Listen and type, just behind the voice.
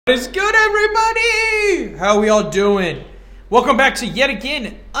What's good, everybody? How we all doing? Welcome back to yet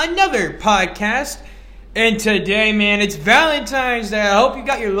again another podcast. And today, man, it's Valentine's Day. I hope you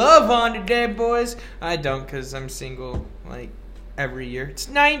got your love on today, boys. I don't, because I'm single, like, every year. It's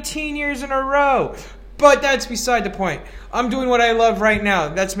 19 years in a row. But that's beside the point. I'm doing what I love right now.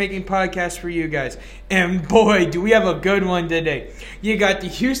 That's making podcasts for you guys. And boy, do we have a good one today. You got the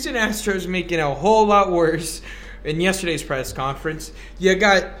Houston Astros making a whole lot worse in yesterday's press conference. You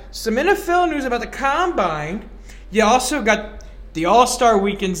got some NFL news about the Combine. You also got the All-Star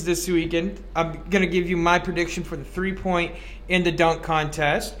weekends this weekend. I'm going to give you my prediction for the 3-point and the dunk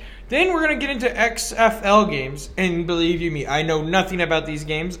contest. Then we're going to get into XFL games. And believe you me, I know nothing about these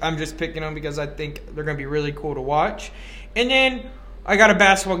games. I'm just picking them because I think they're going to be really cool to watch. And then I got a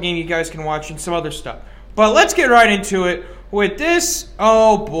basketball game you guys can watch and some other stuff. But let's get right into it with this.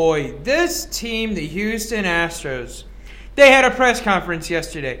 Oh boy, this team, the Houston Astros, they had a press conference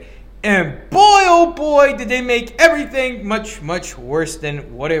yesterday. And boy, oh boy, did they make everything much, much worse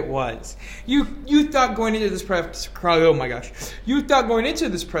than what it was. You thought going into this press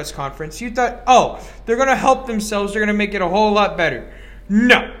conference, you thought, oh, they're going to help themselves, they're going to make it a whole lot better.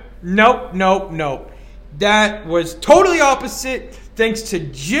 Nope. That was totally opposite, thanks to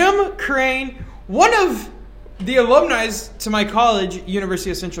Jim Crane, one of the alumni to my college,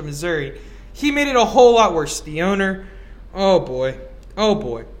 University of Central Missouri. He made it a whole lot worse. The owner, oh boy.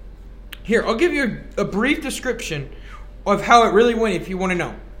 Here, I'll give you a brief description of how it really went if you want to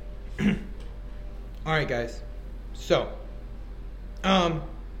know. All right, guys. So,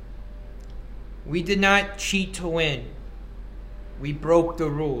 we did not cheat to win. We broke the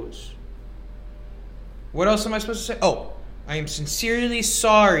rules. What else am I supposed to say? Oh, I am sincerely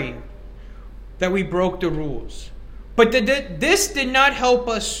sorry that we broke the rules. But this did not help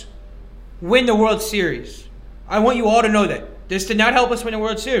us win the World Series. I want you all to know that. This did not help us win the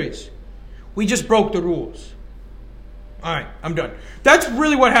World Series. We just broke the rules. All right, I'm done. That's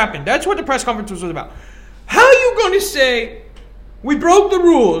really what happened. That's what the press conference was about. How are you going to say we broke the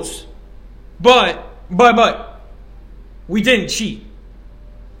rules, but we didn't cheat?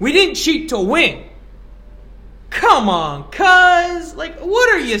 We didn't cheat to win. Come on, cuz. Like,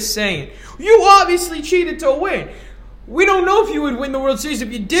 what are you saying? You obviously cheated to win. We don't know if you would win the World Series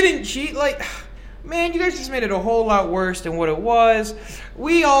if you didn't cheat. Like, man, you guys just made it a whole lot worse than what it was.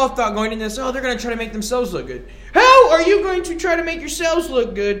 We all thought going in this, oh, they're going to try to make themselves look good. How are you going to try to make yourselves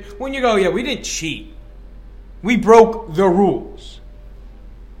look good when you go, yeah, we didn't cheat. We broke the rules.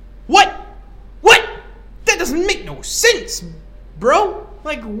 What? That doesn't make no sense, bro.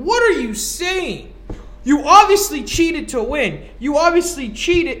 Like, what are you saying? You obviously cheated to win. You obviously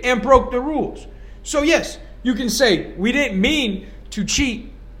cheated and broke the rules. So, yes, you can say, we didn't mean to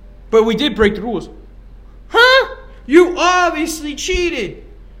cheat, but we did break the rules. Huh? You obviously cheated.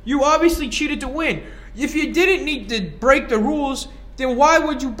 You obviously cheated to win. If you didn't need to break the rules, then why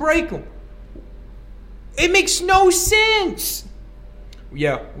would you break them? It makes no sense.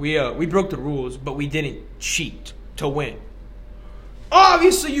 Yeah, we broke the rules, but we didn't cheat to win.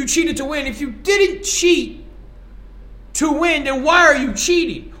 Obviously, you cheated to win. If you didn't cheat to win, then why are you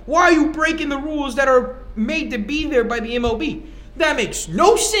cheating? Why are you breaking the rules that are made to be there by the MLB? That makes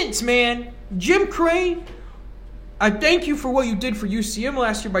no sense, man. Jim Crane, I thank you for what you did for UCM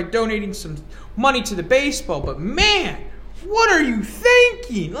last year by donating some money to the baseball. But, man, what are you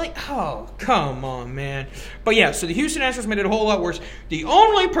thinking? Like, oh, come on, man. But, yeah, so the Houston Astros made it a whole lot worse. The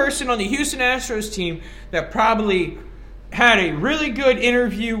only person on the Houston Astros team that probably had a really good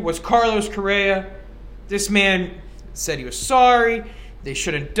interview was Carlos Correa. This man said he was sorry. They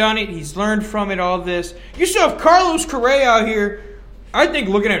should have done it. He's learned from it, all this. You still have Carlos Correa out here, I think,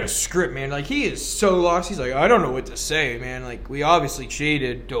 looking at a script, man. Like, he is so lost. He's like, I don't know what to say, man. Like, we obviously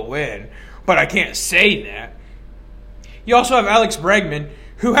cheated to win, but I can't say that. You also have Alex Bregman,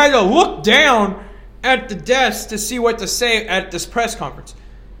 who had to look down at the desk to see what to say at this press conference.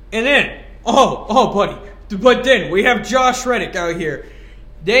 And then, buddy. But then we have Josh Reddick out here.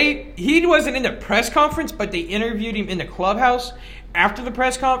 He wasn't in the press conference, but they interviewed him in the clubhouse after the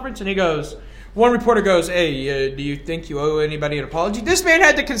press conference, and he goes, one reporter goes, hey, do you think you owe anybody an apology? This man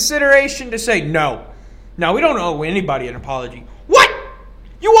had the consideration to say, no, we don't owe anybody an apology. What?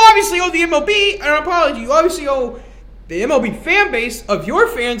 You obviously owe the MLB an apology. You obviously owe the MLB fan base of your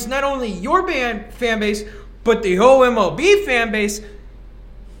fans, not only your fan base, but the whole MLB fan base,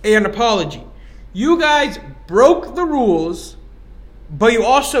 an apology. You guys broke the rules, but you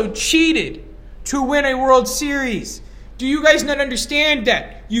also cheated to win a World Series. Do you guys not understand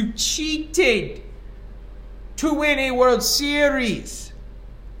that? You cheated to win a World Series.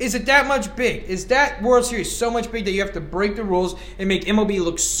 Is it that much big? Is that World Series so much big that you have to break the rules and make MLB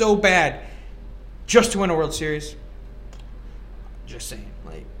look so bad just to win a World Series? Just saying.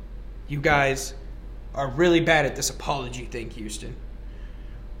 Like, you guys are really bad at this apology thing, Houston.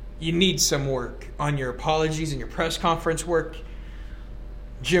 You need some work on your apologies and your press conference work.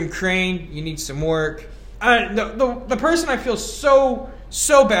 Jim Crane, you need some work. The person I feel so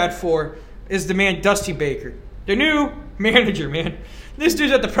bad for is the man Dusty Baker, the new manager, man. This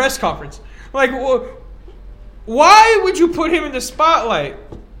dude's at the press conference. Like, why would you put him in the spotlight?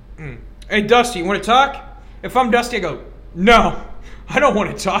 Hey, Dusty, you want to talk? If I'm Dusty, I go, no, I don't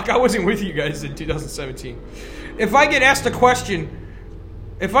want to talk. I wasn't with you guys in 2017. If I get asked a question,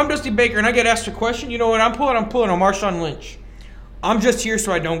 if I'm Dusty Baker and I get asked a question, you know what I'm pulling? I'm pulling a Marshawn Lynch. I'm just here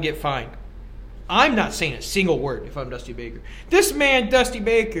so I don't get fined. I'm not saying a single word if I'm Dusty Baker. This man, Dusty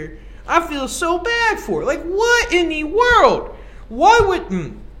Baker, I feel so bad for. Like, what in the world? Why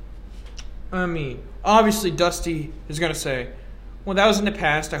would... I mean, obviously Dusty is going to say, well, that was in the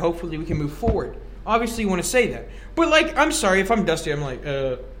past. Hopefully we can move forward. Obviously you want to say that. But, like, I'm sorry. If I'm Dusty, I'm like,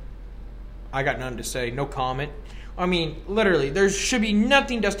 I got nothing to say. No comment. I mean, literally, there should be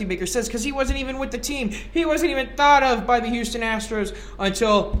nothing Dusty Baker says because he wasn't even with the team. He wasn't even thought of by the Houston Astros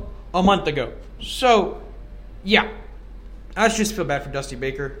until a month ago. So, yeah. I just feel bad for Dusty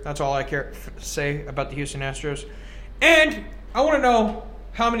Baker. That's all I care to say about the Houston Astros. And I want to know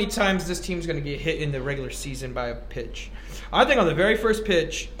how many times this team's going to get hit in the regular season by a pitch. I think on the very first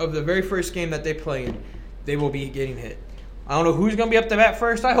pitch of the very first game that they play in, they will be getting hit. I don't know who's going to be up to bat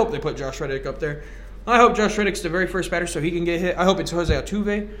first. I hope they put Josh Reddick up there. I hope Josh Reddick's the very first batter so he can get hit. I hope it's Jose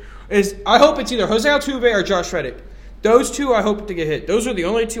Altuve. I hope it's either Jose Altuve or Josh Reddick. Those two I hope to get hit. Those are the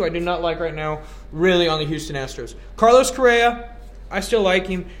only two I do not like right now, really, on the Houston Astros. Carlos Correa, I still like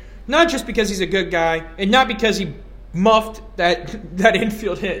him. Not just because he's a good guy, and not because he muffed that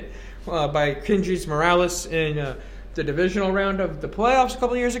infield hit by Kendrys Morales in the divisional round of the playoffs a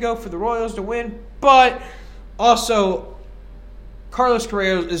couple of years ago for the Royals to win, but also Carlos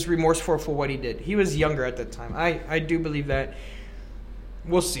Correa is remorseful for what he did. He was younger at that time. I do believe that.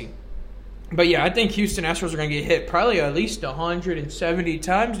 We'll see. But yeah, I think Houston Astros are going to get hit probably at least 170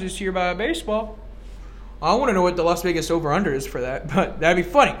 times this year by a baseball. I want to know what the Las Vegas over-under is for that, but that'd be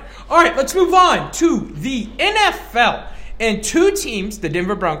funny. All right, let's move on to the NFL. And two teams, the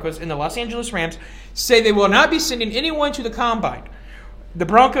Denver Broncos and the Los Angeles Rams, say they will not be sending anyone to the Combine. The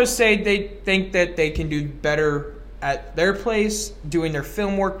Broncos say they think that they can do better at their place, doing their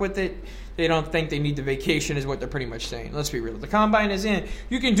film work with it. They don't think they need the vacation is what they're pretty much saying. Let's be real. The Combine is in.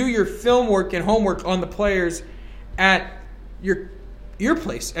 You can do your film work and homework on the players at your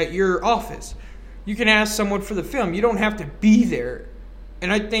place, at your office. You can ask someone for the film. You don't have to be there.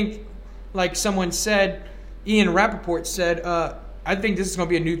 And I think, like someone said, Ian Rappaport said, I think this is going to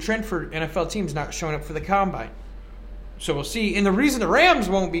be a new trend for NFL teams not showing up for the Combine. So we'll see. And the reason the Rams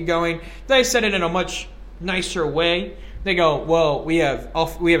won't be going, they said it in a much nicer way. They go, well, we have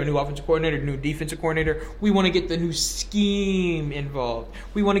a new offensive coordinator, new defensive coordinator. We want to get the new scheme involved.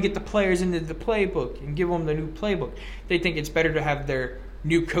 We want to get the players into the playbook and give them the new playbook. They think it's better to have their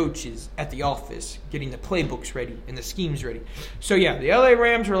new coaches at the office getting the playbooks ready and the schemes ready. So, yeah, the LA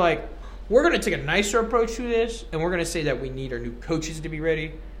Rams are like, we're going to take a nicer approach to this, and we're going to say that we need our new coaches to be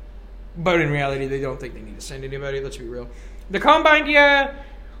ready. But in reality, they don't think they need to send anybody. Let's be real. The Combine, yeah.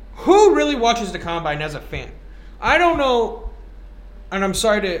 Who really watches the Combine as a fan? I don't know, and I'm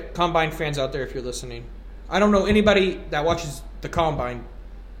sorry to Combine fans out there if you're listening. I don't know anybody that watches the Combine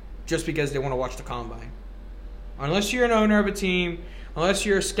just because they want to watch the Combine. Unless you're an owner of a team, unless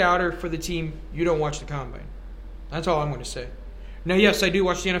you're a scouter for the team, you don't watch the Combine. That's all I'm going to say. Now, yes, I do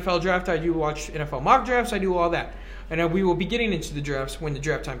watch the NFL draft. I do watch NFL mock drafts. I do all that. And we will be getting into the drafts when the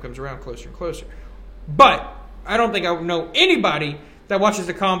draft time comes around closer and closer. But I don't think I know anybody that watches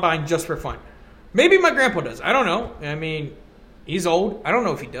the Combine just for fun. Maybe my grandpa does. I don't know. I mean, he's old. I don't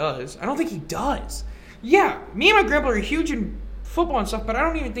know if he does. I don't think he does. Yeah, me and my grandpa are huge in football and stuff, but I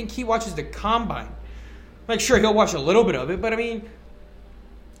don't even think he watches the Combine. Like, sure, he'll watch a little bit of it, but I mean,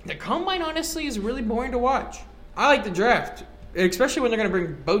 the Combine, honestly, is really boring to watch. I like the draft, especially when they're going to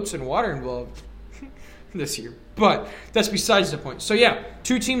bring boats and water involved this year. But that's besides the point. So, yeah,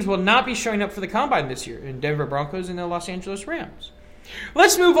 two teams will not be showing up for the Combine this year, in Denver Broncos and the Los Angeles Rams.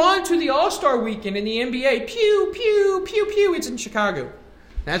 Let's move on to the All-Star Weekend in the NBA. Pew, pew, pew, pew. It's in Chicago.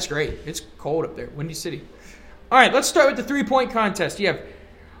 That's great. It's cold up there. Windy City. All right, let's start with the three-point contest. I'm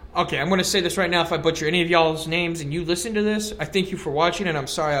going to say this right now. If I butcher any of y'all's names and you listen to this, I thank you for watching, and I'm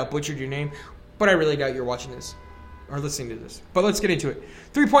sorry I butchered your name, but I really doubt you're watching this or listening to this. But let's get into it.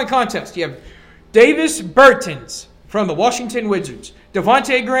 Three-point contest. You have Davis Bertans from the Washington Wizards.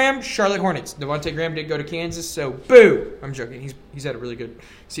 Devontae Graham, Charlotte Hornets. Devontae Graham did go to Kansas, so boo. I'm joking. He's had a really good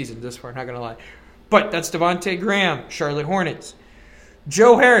season this far, not going to lie. But that's Devontae Graham, Charlotte Hornets.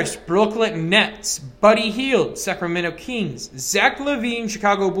 Joe Harris, Brooklyn Nets. Buddy Hield, Sacramento Kings. Zach LaVine,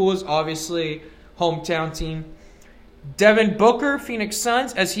 Chicago Bulls, obviously hometown team. Devin Booker, Phoenix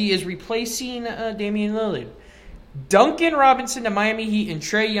Suns, as he is replacing Damian Lillard. Duncan Robinson, the Miami Heat, and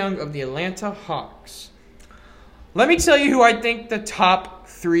Trae Young of the Atlanta Hawks. Let me tell you who I think the top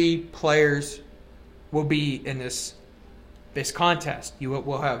 3 players will be in this contest. You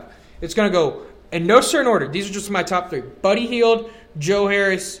will have. It's going to go in no certain order. These are just my top 3. Buddy Hield, Joe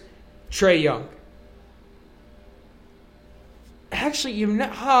Harris, Trae Young. Actually,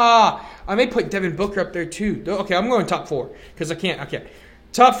 I may put Devin Booker up there too. Okay, I'm going top 4 because I can't. Okay,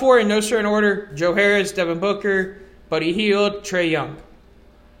 top 4 in no certain order: Joe Harris, Devin Booker, Buddy Hield, Trae Young.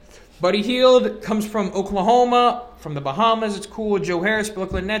 Buddy Hield comes from Oklahoma, from the Bahamas. It's cool. Joe Harris,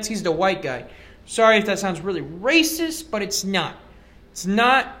 Brooklyn Nets. He's the white guy. Sorry if that sounds really racist, but it's not. It's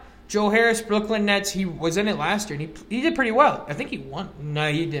not. Joe Harris, Brooklyn Nets. He was in it last year, and he did pretty well. I think he won.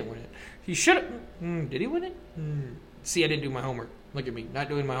 No, he didn't win it. He should have. Did he win it? See, I didn't do my homework. Look at me, not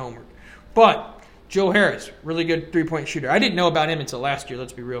doing my homework. But Joe Harris, really good three-point shooter. I didn't know about him until last year,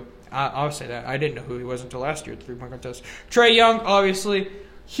 let's be real. I'll say that. I didn't know who he was until last year at the three-point contest. Trae Young, obviously.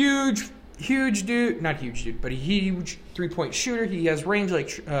 Huge dude. Not huge dude, but a huge three-point shooter. He has range like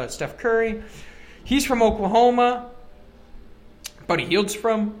Steph Curry. He's from Oklahoma. Buddy Hield's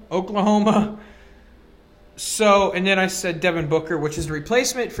from Oklahoma. So, and then I said Devin Booker, which is the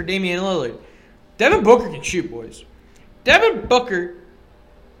replacement for Damian Lillard. Devin Booker can shoot, boys. Devin Booker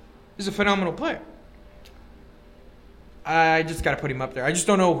is a phenomenal player. I just got to put him up there. I just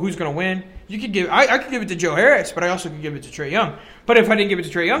don't know who's going to win. I could give it to Joe Harris, but I also could give it to Trae Young. But if I didn't give it to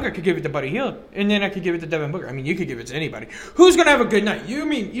Trae Young, I could give it to Buddy Hield, and then I could give it to Devin Booker. I mean, you could give it to anybody. Who's going to have a good night?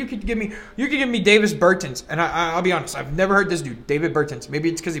 You could give me Davis Bertans, and I'll be honest, I've never heard this dude, David Bertans. Maybe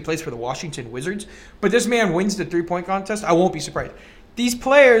it's because he plays for the Washington Wizards, but this man wins the three-point contest. I won't be surprised. These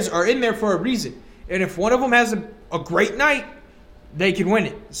players are in there for a reason, and if one of them has a great night, they can win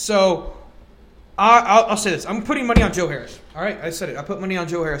it. So I'll say this. I'm putting money on Joe Harris. All right, I said it. I put money on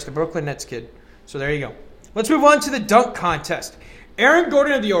Joe Harris, the Brooklyn Nets kid. So there you go. Let's move on to the dunk contest. Aaron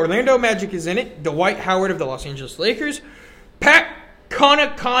Gordon of the Orlando Magic is in it. Dwight Howard of the Los Angeles Lakers. Pat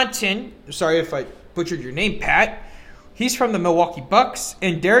Connaughton. Sorry if I butchered your name, Pat. He's from the Milwaukee Bucks.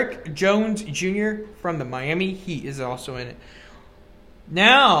 And Derek Jones Jr. from the Miami Heat is also in it.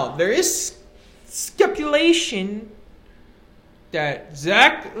 Now, there is speculation that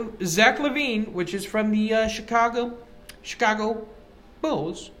Zach LaVine, which is from the Chicago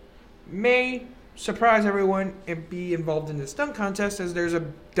Bulls, may surprise everyone and be involved in this dunk contest, as there's a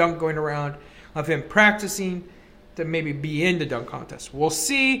dunk going around of him practicing to maybe be in the dunk contest. We'll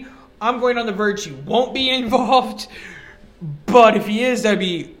see. I'm going on the verge he won't be involved, but if he is, that'd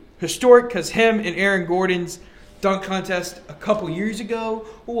be historic, because him and Aaron Gordon's dunk contest a couple years ago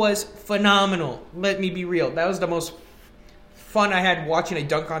was phenomenal. Let me be real. That was the most fun I had watching a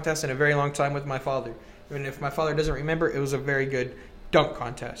dunk contest in a very long time with my father. Even if my father doesn't remember, it was a very good dunk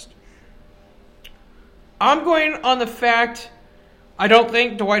contest. I'm going on the fact I don't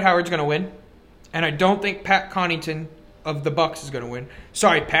think Dwight Howard's going to win, and I don't think Pat Connaughton of the Bucks is going to win.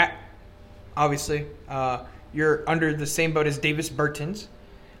 Sorry, Pat. Obviously, you're under the same boat as Davis Bertans.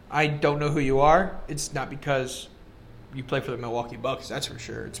 I don't know who you are. It's not because you play for the Milwaukee Bucks, that's for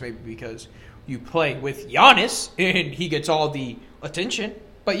sure. It's maybe because you play with Giannis and he gets all the attention.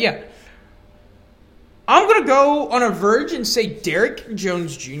 But yeah, I'm going to go on a verge and say Derek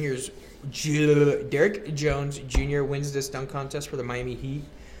Jones Jr. wins this dunk contest for the Miami Heat.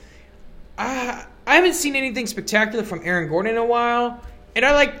 I haven't seen anything spectacular from Aaron Gordon in a while, and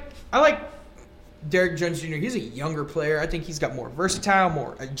I like Derek Jones Jr. He's a younger player. I think he's got more versatile,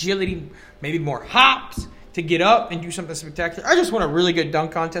 more agility, maybe more hops to get up and do something spectacular. I just want a really good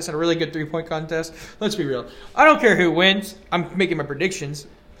dunk contest and a really good three-point contest. Let's be real. I don't care who wins. I'm making my predictions.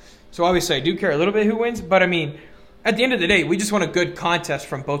 So obviously I do care a little bit who wins. But I mean, at the end of the day, we just want a good contest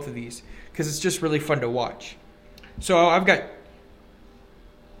from both of these, because it's just really fun to watch. So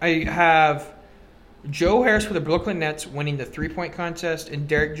I have Joe Harris for the Brooklyn Nets winning the three-point contest, and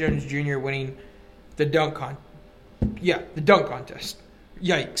Derek Jones Jr. winning the dunk contest.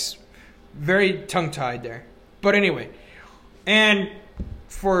 Yikes. Very tongue-tied there. But anyway, and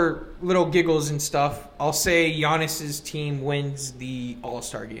for little giggles and stuff, I'll say Giannis's team wins the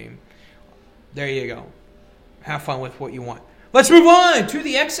All-Star game. There you go. Have fun with what you want. Let's move on to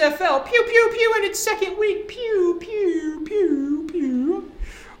the XFL. Pew, pew, pew, in its second week. Pew, pew, pew, pew.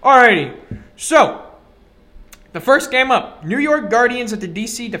 Alrighty. So, The first game up, New York Guardians at the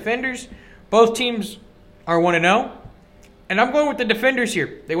DC Defenders. Both teams are 1-0. And I'm going with the Defenders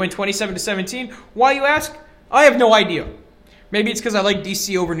here. They win 27-17. Why, you ask? I have no idea. Maybe it's because I like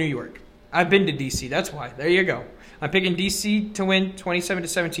DC over New York. I've been to DC. That's why. There you go. I'm picking DC to win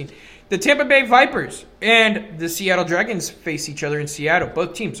 27-17. The Tampa Bay Vipers and the Seattle Dragons face each other in Seattle.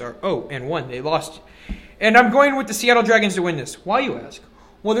 Both teams are 0-1. They lost. And I'm going with the Seattle Dragons to win this. Why, you ask?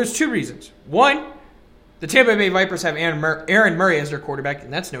 Well, there's two reasons. One, the Tampa Bay Vipers have Aaron Murray as their quarterback,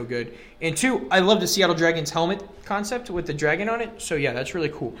 and that's no good. And two, I love the Seattle Dragons helmet concept with the dragon on it. So, yeah, that's really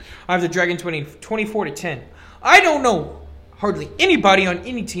cool. I have the Dragons winning 24-10. I don't know hardly anybody on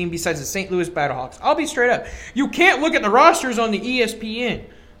any team besides the St. Louis Battlehawks. I'll be straight up. You can't look at the rosters on the ESPN.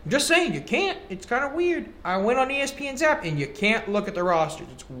 I'm just saying, you can't. It's kind of weird. I went on ESPN's app, and you can't look at the rosters.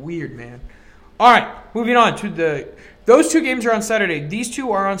 It's weird, man. All right, moving on to those two games are on Saturday. These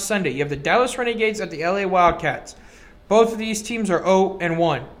two are on Sunday. You have the Dallas Renegades at the LA Wildcats. Both of these teams are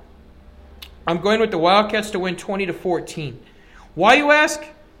 0-1. I'm going with the Wildcats to win 20-14. Why, you ask?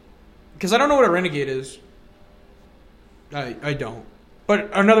 Because I don't know what a Renegade is. I don't.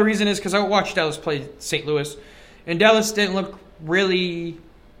 But another reason is because I watched Dallas play St. Louis, and Dallas didn't look really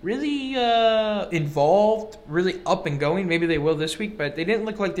involved, really up and going. Maybe they will this week, but they didn't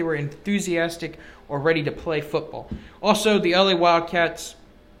look like they were enthusiastic or ready to play football. Also, the LA Wildcats,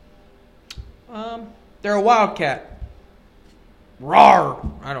 they're a Wildcat. Rawr.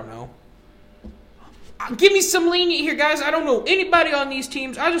 I don't know. Give me some lenient here, guys. I don't know anybody on these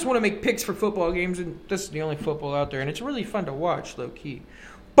teams. I just want to make picks for football games, and this is the only football out there, and it's really fun to watch, low-key.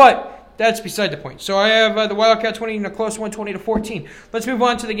 But that's beside the point. So I have the Wildcats winning a close one, 20-14. Let's move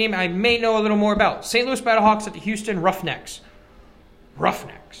on to the game I may know a little more about. St. Louis Battlehawks at the Houston Roughnecks.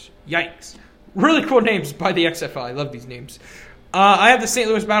 Roughnecks. Yikes. Really cool names by the XFL. I love these names. I have the St.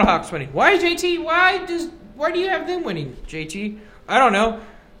 Louis Battlehawks winning. Why, JT? Why do you have them winning, JT? I don't know.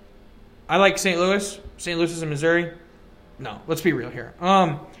 I like St. Louis. St. Louis is in Missouri. No, let's be real here.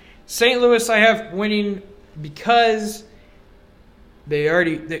 St. Louis I have winning because they're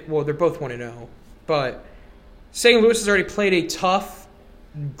both 1-0. But St. Louis has already played a tough,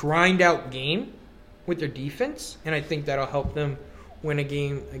 grind-out game with their defense, and I think that'll help them win a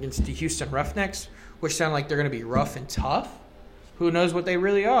game against the Houston Roughnecks, which sound like they're going to be rough and tough. Who knows what they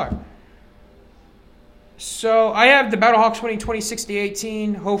really are? So I have the Battlehawks winning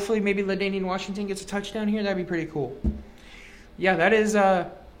 26-18. Hopefully, maybe LaDainian Washington gets a touchdown here. That'd be pretty cool. Yeah, that is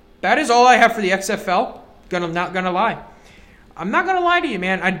all I have for the XFL. Not gonna lie. I'm not gonna lie to you,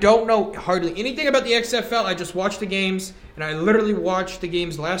 man. I don't know hardly anything about the XFL. I just watched the games, and I literally watched the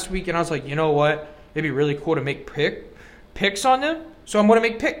games last week, and I was like, you know what? It'd be really cool to make picks on them. So I'm gonna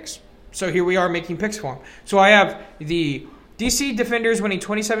make picks. So here we are making picks for them. So I have the DC Defenders winning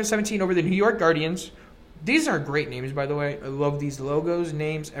 27-17 over the New York Guardians. These are great names, by the way. I love these logos,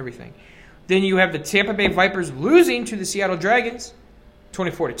 names, everything. Then you have the Tampa Bay Vipers losing to the Seattle Dragons,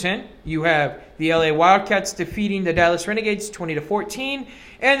 24-10. You have the LA Wildcats defeating the Dallas Renegades, 20-14.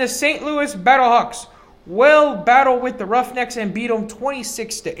 And the St. Louis Battlehawks will battle with the Roughnecks and beat them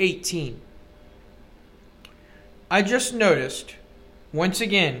 26-18. I just noticed, once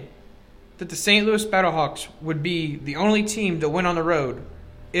again, that the St. Louis Battlehawks would be the only team to win on the road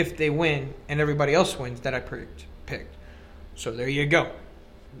if they win and everybody else wins that I picked. So there you go.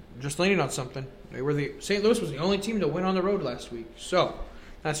 Just leaning on something. St. Louis was the only team to win on the road last week. So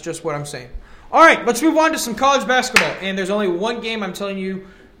that's just what I'm saying. All right, let's move on to some college basketball. And there's only one game I'm telling you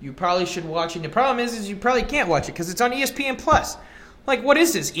probably should watch. And the problem is you probably can't watch it because it's on ESPN Plus. Like, what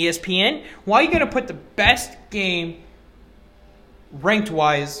is this, ESPN? Why are you going to put the best game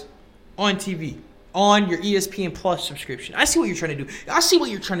ranked-wise on TV? On your ESPN Plus subscription. I see what you're trying to do.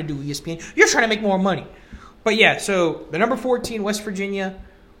 ESPN. You're trying to make more money. But yeah, so the number 14 West Virginia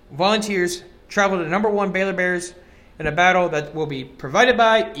Volunteers travel to the number 1 Baylor Bears in a battle that will be provided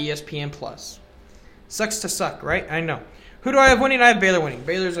by ESPN Plus. Sucks to suck, right? I know. Who do I have winning? I have Baylor winning.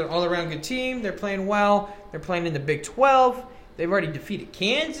 Baylor's an all-around good team. They're playing well. They're playing in the Big 12. They've already defeated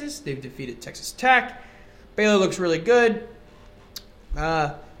Kansas. They've defeated Texas Tech. Baylor looks really good.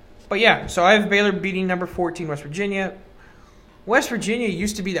 But yeah, so I have Baylor beating number 14 West Virginia. West Virginia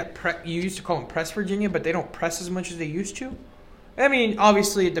used to be you used to call them press Virginia, but they don't press as much as they used to. I mean,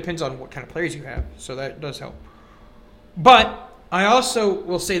 obviously it depends on what kind of players you have, so that does help. But I also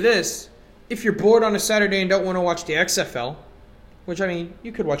will say this, if you're bored on a Saturday and don't want to watch the XFL, which I mean,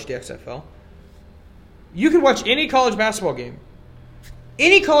 you could watch the XFL. You could watch any college basketball game.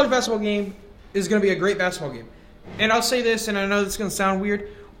 Any college basketball game is going to be a great basketball game. And I'll say this, and I know this is going to sound weird,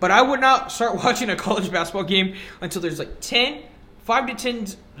 but I would not start watching a college basketball game until there's like 10, 5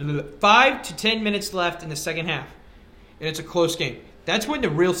 to 10 minutes left in the second half, and it's a close game. That's when the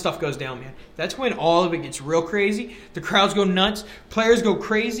real stuff goes down, man. That's when all of it gets real crazy. The crowds go nuts. Players go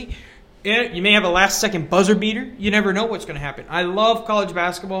crazy. And you may have a last-second buzzer beater. You never know what's going to happen. I love college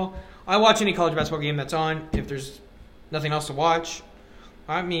basketball. I watch any college basketball game that's on if there's nothing else to watch.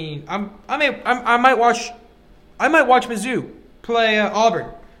 I mean, I might watch Mizzou play Auburn.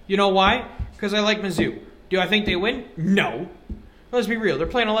 You know why? Because I like Mizzou. Do I think they win? No. Let's be real. They're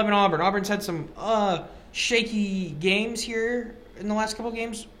playing 11 Auburn. Auburn's had some shaky games here in the last couple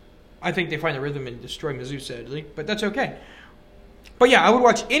games. I think they find the rhythm and destroy Mizzou, sadly. But that's okay. But yeah, I would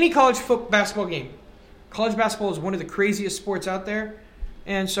watch any college basketball game. College basketball is one of the craziest sports out there.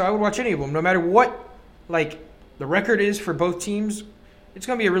 And so I would watch any of them. No matter what the record is for both teams, it's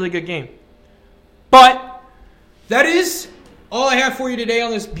going to be a really good game. But that is all I have for you today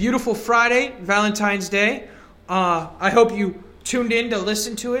on this beautiful Friday, Valentine's Day. I hope you tuned in to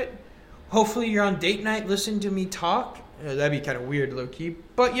listen to it. Hopefully you're on date night listening to me talk. That'd be kind of weird, low-key.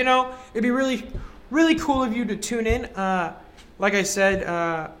 But, it'd be really, really cool of you to tune in. Like I said,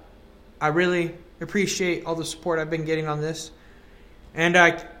 I really appreciate all the support I've been getting on this. And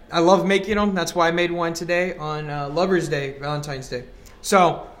I love making them. That's why I made one today on Lover's Day, Valentine's Day.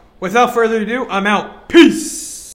 So, without further ado, I'm out. Peace!